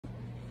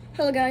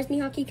Hello guys,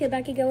 Hockey Kid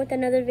back again with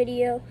another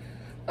video.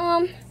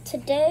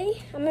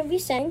 Today I'm gonna be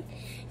saying,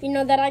 you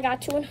know that I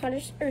got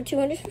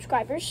 200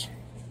 subscribers.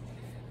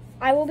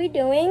 I will be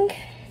doing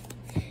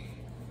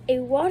a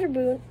water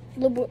balloon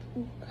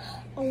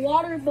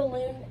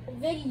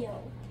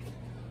video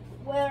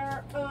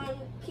where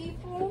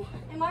people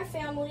in my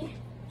family,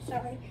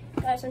 sorry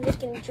guys, I'm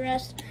just getting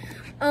dressed,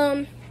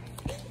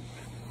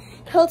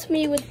 helped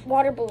me with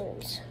water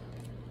balloons.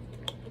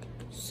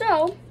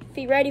 So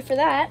be ready for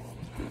that.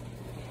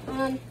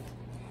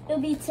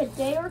 It'll be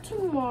today or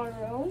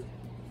tomorrow.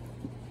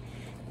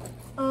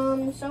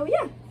 So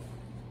yeah.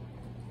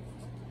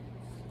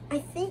 I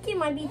think it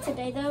might be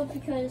today though,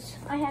 because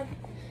I have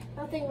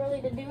nothing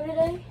really to do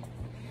today.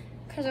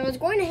 Because I was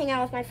going to hang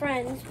out with my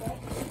friends, but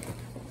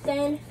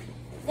then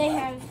they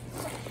have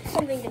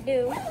something to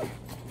do.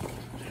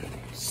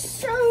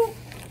 So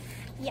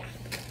yeah.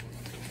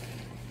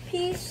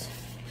 Peace,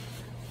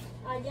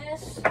 I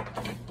guess.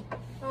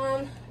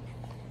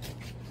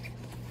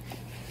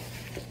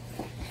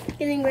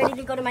 Getting ready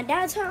to go to my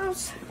dad's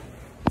house.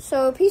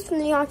 So peace from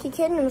the Hockey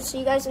Kid, and we'll see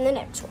you guys in the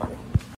next one.